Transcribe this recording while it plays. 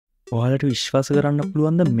ඔයාලට විශ්වාස කරන්න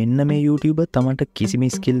පුළුවන්ද මෙන්න මේ YouTuber තමන්ට කිසිම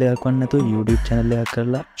ස්කිල් එකක් වන්න නැතුව YouTube channel එකක්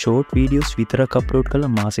කරලා short videos විතරක් අප්ලෝඩ් කරලා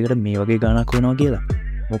මාසෙකට මේ වගේ ගාණක් වෙනවා කියලා.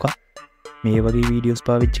 මොකක් මේ වගේ videos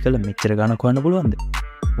පාවිච්චි කරලා මෙච්චර ගාණක් වන්න පුළුවන්ද?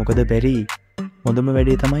 මොකද බැරි. හොඳම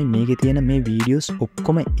වැඩේ තමයි මේකේ තියෙන මේ videos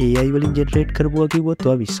ඔක්කොම AI වලින් generate කරපුවා කිව්වොත්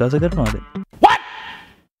ඔයා විශ්වාස කරනවද? What?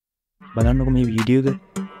 බලන්නකෝ මේ වීඩියෝ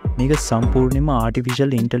එක. මේක සම්පූර්ණයෙන්ම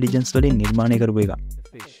artificial intelligence වලින් නිර්මාණය කරපු එකක්.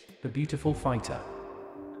 The beautiful fighter.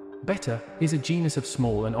 Betta is a genus of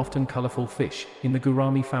small and often colorful fish in the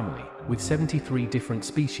Gourami family, with 73 different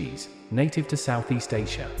species, native to Southeast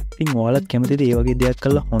Asia. ඉතින් ඔයාලත් කැමතිද මේ වගේ දෙයක්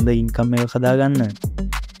කරලා හොඳ ඉන්කම් එකක් හදාගන්න?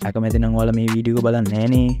 අකමැති නම් ඔයාලා මේ වීඩියෝ එක බලන්න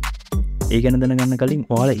නෑනේ. ඒ ගැන දැනගන්න කලින්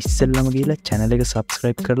ඔයාලා ඉස්සෙල්ලාම ගිහලා channel එක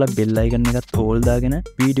subscribe කරලා bell icon එකත් all දාගෙන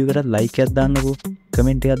වීඩියෝ එකට like එකක් දාන්නකෝ.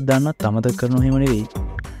 comment එකක් දාන්නත් අමතක කරනව එහෙම නෙවෙයි.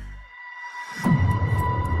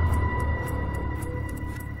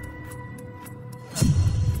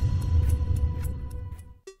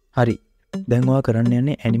 හරි දැන් ඔයා කරන්න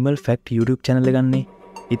යන්නේ animal fact YouTube channel එක ගන්නනේ.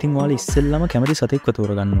 ඉතින් ඔයාලා ඉස්සෙල්ලාම කැමති සතෙක්ව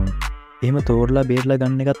තෝරගන්න ඕනේ. එහෙම තෝරලා බේරලා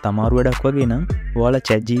ගන්න එකත් අමාරු වැඩක් වගේ නම් ඔයාලා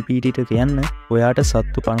ChatGPT ට කියන්න ඔයාට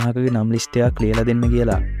සත්තු 50කගේ නම් ලිස්ට් එකක් ලියලා දෙන්න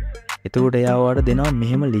කියලා. එතකොට එයා ඔයාට දෙනවා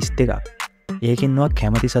මෙහෙම ලිස්ට් එකක්. ඒකෙන් ඔයා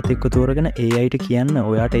කැමති සතෙක්ව තෝරගෙන AI ට කියන්න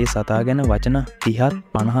ඔයාට ඒ සතා ගැන වචන 30ත්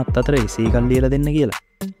 50ත් අතර එසේ එකක් ලියලා දෙන්න කියලා.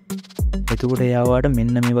 එතකොට එයා ඔයාට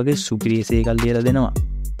මෙන්න මේ වගේ සුපිරි එසේ එකක් ලියලා දෙනවා.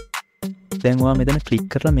 දැන් ඔයා මෙතන ක්ලික්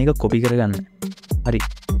කරලා මේක කොපි කරගන්න. හරි.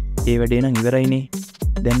 ඒ වැඩේ නම් ඉවරයිනේ.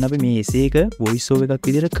 දැන් අපි මේ essay එක voice over එකක්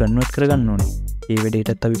විදිහට convert කරගන්න ඕනේ. ඒ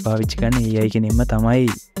වැඩේටත් අපි පාවිච්චි කරන්නේ AI කෙනෙක්ම තමයි.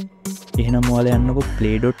 එහෙනම් ඔයාලා යන්නකෝ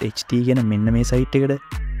play.ht කියන මෙන්න මේ site එකට.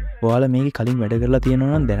 ඔයාලා මේකේ කලින් වැඩ කරලා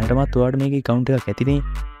තියෙනවා නම් දැනටමත් ඔයාලට මේකේ account එකක් ඇතිනේ.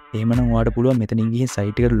 එහෙමනම් ඔයාලට පුළුවන් මෙතනින් ගිහින්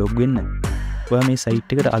site එකට log වෙන්න. ඔයා මේ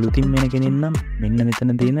site එකට අලුතින් වෙන කෙනෙක් නම් මෙන්න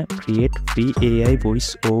මෙතන තියෙන create free AI voice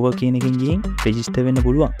over කියන එකෙන් ගිහින් register වෙන්න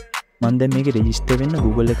පුළුවන්. මම දැන් මේක register වෙන්න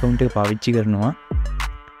Google account එක පාවිච්චි කරනවා.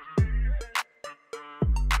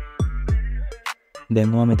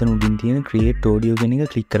 දැන් ඔයා මෙතන උඩින් තියෙන create audio කියන එක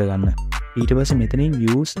click කරගන්න. ඊට පස්සේ මෙතනින්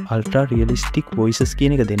use ultra realistic voices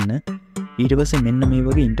කියන එක දෙන්න. ඊට පස්සේ මෙන්න මේ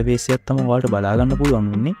වගේ interface එකක් තමයි ඔයාලට බලා ගන්න පුළුවන්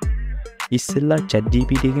වෙන්නේ. ඉස්සෙල්ලා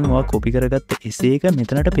ChatGPT එකෙන් ඔයා copy කරගත්ත essay එක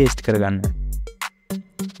මෙතනට paste කරගන්න.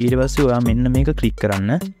 ඊට පස්සේ ඔයා මෙන්න මේක click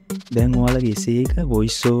කරන්න. දැන් ඔයාලගේ essay එක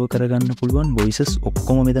voice over කරගන්න පුළුවන් voices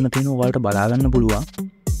ඔක්කොම මෙතන තියෙනවා ඔයාලට බලා ගන්න පුළුවන්.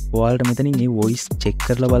 ඔයාලට මෙතනින් මේ voice check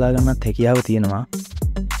කරලා බලා ගන්නත් හැකියාව තියෙනවා.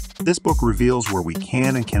 This book reveals where we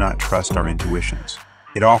can and cannot trust our intuitions.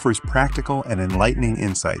 It offers practical and enlightening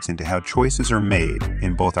insights into how choices are made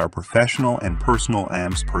in both our professional and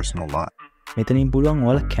personal life. මෙතනින් පුළුවන්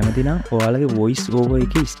ඔයාලා කැමති නම් ඔයාලගේ voice over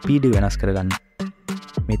එකේ speed වෙනස් කරගන්න.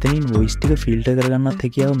 මෙතනින් voice ටික filter කරගන්නත්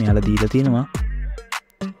හැකියාව මෙයාලා දීලා තියෙනවා.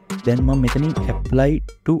 දැන් මම මෙතනින් apply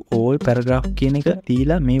to all paragraph කියන එක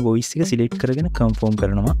දීලා මේ voice එක select කරගෙන confirm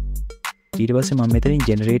කරනවා. ඊට පස්සේ මම මෙතනින්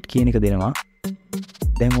generate කියන එක දෙනවා.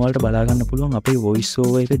 දැන් ඔයාලට බලා ගන්න පුළුවන් අපේ voice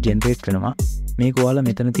over එක generate වෙනවා. මේක ඔයාලා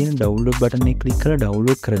මෙතන තියෙන download button එක click කරලා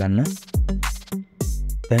download කරගන්න.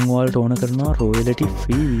 දැන් ඔයාලට ඕන කරනවා royalty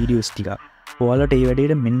free videos ටික. ඔයාලට මේ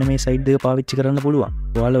වැඩේට මෙන්න මේ site දෙක පාවිච්චි කරන්න පුළුවන්.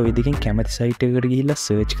 ඔයාලා ওই දෙකෙන් කැමති site එකකට ගිහිල්ලා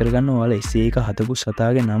search කරගන්න ඔයාලා essay එක හදපු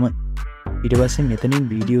සතාගේ නම. ඊට පස්සේ මෙතනින්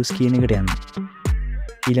videos කියන එකට යන්න.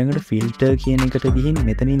 ඊළඟට filter කියන එකට ගිහින්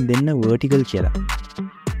මෙතනින් දෙන්න vertical කියලා.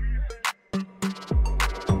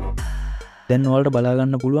 දැන් ඔයාලට බලා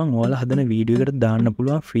ගන්න පුළුවන් ඔයාලා හදන වීඩියෝ එකට දාන්න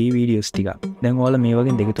පුළුවන් free videos ටික. දැන් ඔයාලා මේ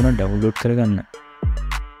වගේ දෙක තුනක් download කරගන්න.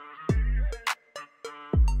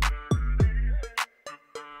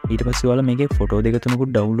 ඊට පස්සේ ඔයාලා මේකේ ෆොටෝ දෙක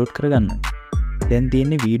තුනකුත් download කරගන්න. දැන්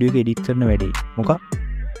තියෙන්නේ වීඩියෝ එක edit කරන වැඩේ. මොකක්?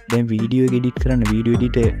 දැන් වීඩියෝ එක edit කරන්න වීඩියෝ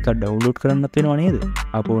editor එකක් download කරන්නත් වෙනව නේද?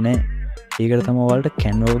 අපෝ නෑ. ඒකට තමයි ඔයාලට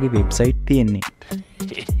Canva වගේ website තියෙන්නේ.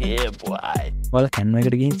 ඔයාලා Canva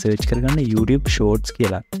එකට ගිහින් search කරගන්න YouTube shorts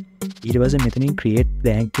කියලා. ඊට පස්සේ මෙතනින් create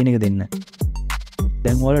blank කියන එක දෙන්න.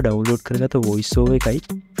 දැන් ඔයාලා download කරගත්ත voice over එකයි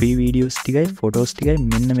free videos ටිකයි photos ටිකයි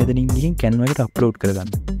මෙන්න මෙතනින් ගිහින් Canva එකට upload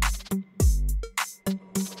කරගන්න.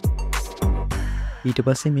 ඊට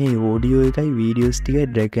පස්සේ මේ audio එකයි videos ටිකයි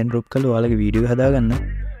drag and drop කරලා ඔයාලගේ video එක හදාගන්න.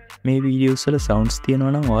 මේ videos වල sounds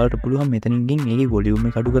තියෙනවා නම් ඔයාලට පුළුවන් මෙතනින් ගිහින් ඒකේ volume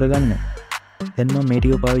එක අඩු කරගන්න. දැන් මම මේ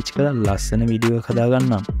ටික පාවිච්චි කරලා ලස්සන video එකක්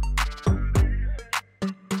හදාගන්නම්.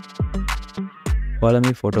 ඔයාලා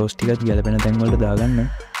මේ ෆොටෝස් ටිකත් ගැලපෙන තැන් වලට දාගන්න.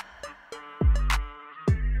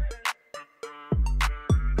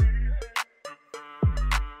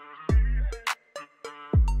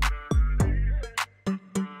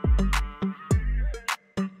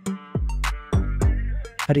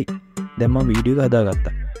 හරි. දැන් මම වීඩියෝ එක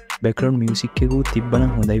හදාගත්තා. background music එකකුත්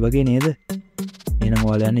තිබ්බනම් හොඳයි වගේ නේද? එහෙනම්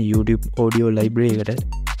ඔයාලා යන්නේ YouTube audio library එකට.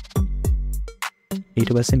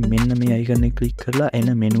 ඊට පස්සේ මෙන්න මේ අයිකන් එක ක්ලික් කරලා එන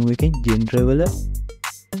මෙනු එකෙන් ජෙනරල් වල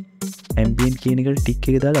ambient කියන එකට ටික්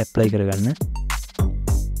එක දාලා ඇප්ලයි කරගන්න.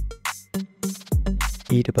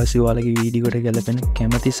 ඊට පස්සේ ඔයාලගේ වීඩියෝ එකට ගැලපෙන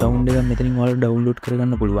කැමති සවුන්ඩ් එකක් මෙතනින් ඔයාලා ඩවුන්ලෝඩ්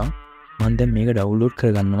කරගන්න පුළුවන්. මම දැන් මේක ඩවුන්ලෝඩ්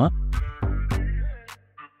කරගන්නවා.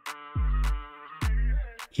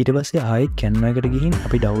 ඊට පස්සේ ආයෙත් Canva එකට ගිහින්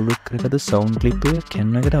අපි ඩවුන්ලෝඩ් කරගත්ත සවුන්ඩ් ක්ලිප් එක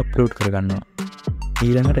Canva එකට අප්ලෝඩ් කරගන්නවා.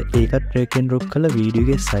 ඊළඟට ඒකත් drag and drop කරලා වීඩියෝ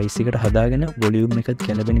එකේ size එකට හදාගෙන volume එකත්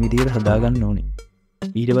ගැලපෙන විදිහට හදාගන්න ඕනේ.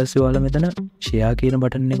 ඊට පස්සේ ඔයාලා මෙතන share කියන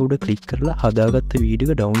බටන් එක උඩ ක්ලික් කරලා හදාගත්ත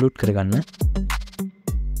වීඩියෝ එක ඩවුන්ලෝඩ් කරගන්න.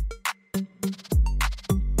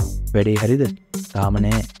 වැඩේ හරිද? තාම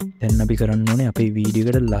නෑ. දැන් අපි කරන්න ඕනේ අපේ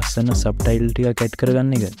වීඩියෝ එකට ලස්සන සබ්ටයිටල් ටිකක් ඇඩ්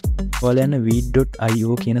කරගන්න එක. ඔයාලා යන්න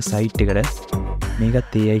vid.io කියන site එකට.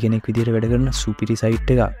 මේකත් AI කෙනෙක් විදිහට වැඩ කරන සුපිරි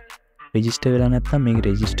site එකක්. රෙජිස්ටර් වෙලා නැත්නම් මේක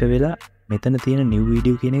රෙජිස්ටර් වෙලා මෙතන තියෙන new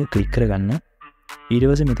video කියන එක ක්ලික් කරගන්න. ඊට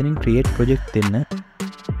පස්සේ මෙතනින් create project දෙන්න.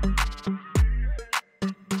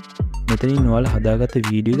 මෙතනින් ඔයාලා හදාගත්ත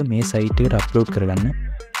වීඩියෝ එක මේ site එකට අප්ලෝඩ් කරගන්න.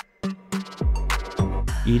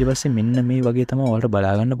 ඊට පස්සේ මෙන්න මේ වගේ තමයි ඔයාලට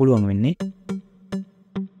බලා ගන්න පුළුවන් වෙන්නේ.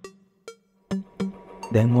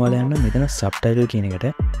 දැන් ඔයාලා යන්න මෙතන subtitle කියන එකට.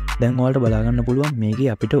 දැන් ඔයාලට බලා ගන්න පුළුවන් මේකේ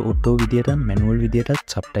අපිට auto විදියට manual විදියට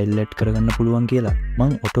subtitle add කරගන්න පුළුවන් කියලා.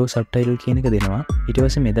 මම auto subtitle කියන එක දෙනවා. ඊට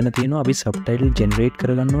පස්සේ මෙතන තියෙනවා අපි subtitle generate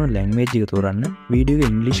කරගන්න ඕන language එක තෝරන්න. වීඩියෝ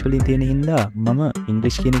එක english වලින් තියෙන හින්දා මම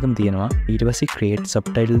english කියන එකම තියෙනවා. ඊට පස්සේ create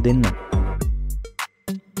subtitle දෙන්න.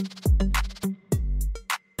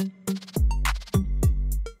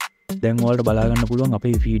 දැන් ඔයාලට බලා ගන්න පුළුවන්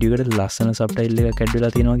අපේ වීඩියෝ එකට ලස්සන subtitle එකක් add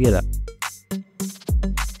වෙලා තියෙනවා කියලා.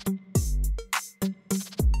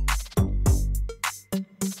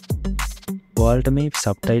 ඔයාලට මේ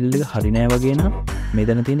subtitle එක හරි නෑ වගේ නම්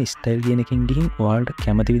මෙතන තියෙන style කියන එකෙන් ගිහින් ඔයාලට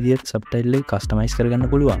කැමති විදිහට subtitle එක customize කරගන්න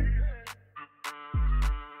පුළුවන්.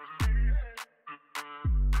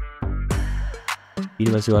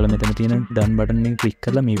 ඊට පස්සේ ඔයාලා මෙතන තියෙන done button එක click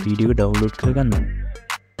කරලා මේ වීඩියෝ එක download කරගන්න.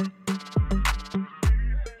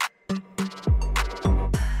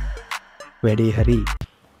 වැඩේ හරි.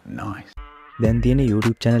 Nice. දැන් තියෙන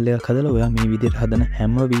YouTube channel එකක් හදලා ඔයා මේ විදිහට හදන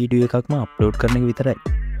හැම වීඩියෝ එකක්ම අප්ලෝඩ් කරන එක විතරයි.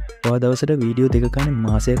 ඔයා දවසට වීඩියෝ දෙක ගන්න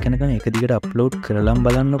මාසයක් යනකම් එක දිගට අප්ලෝඩ් කරලම්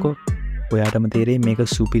බලන්නකෝ. ඔයාටම තේරෙයි මේක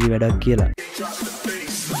සුපිරි වැඩක් කියලා.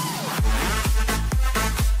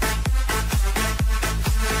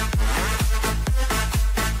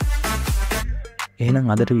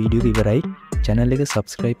 එහෙනම් අදට වීඩියෝ එක ඉවරයි. channel එක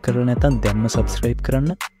subscribe කරලා නැත්නම් දැම්ම subscribe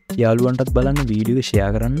කරන්න. යාළුවන්ටත් බලන්න වීඩියෝ එක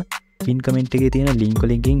share කරන්න. pin comment එකේ තියෙන link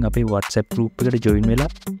වලින් ගිහින් අපේ WhatsApp group එකට join වෙලා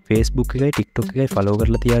Facebook එකයි TikTok එකයි follow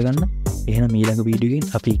කරලා තියාගන්න. එහෙනම් ඊළඟ වීඩියෝ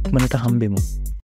එකෙන් අපි ඉක්මනට හම්බෙමු.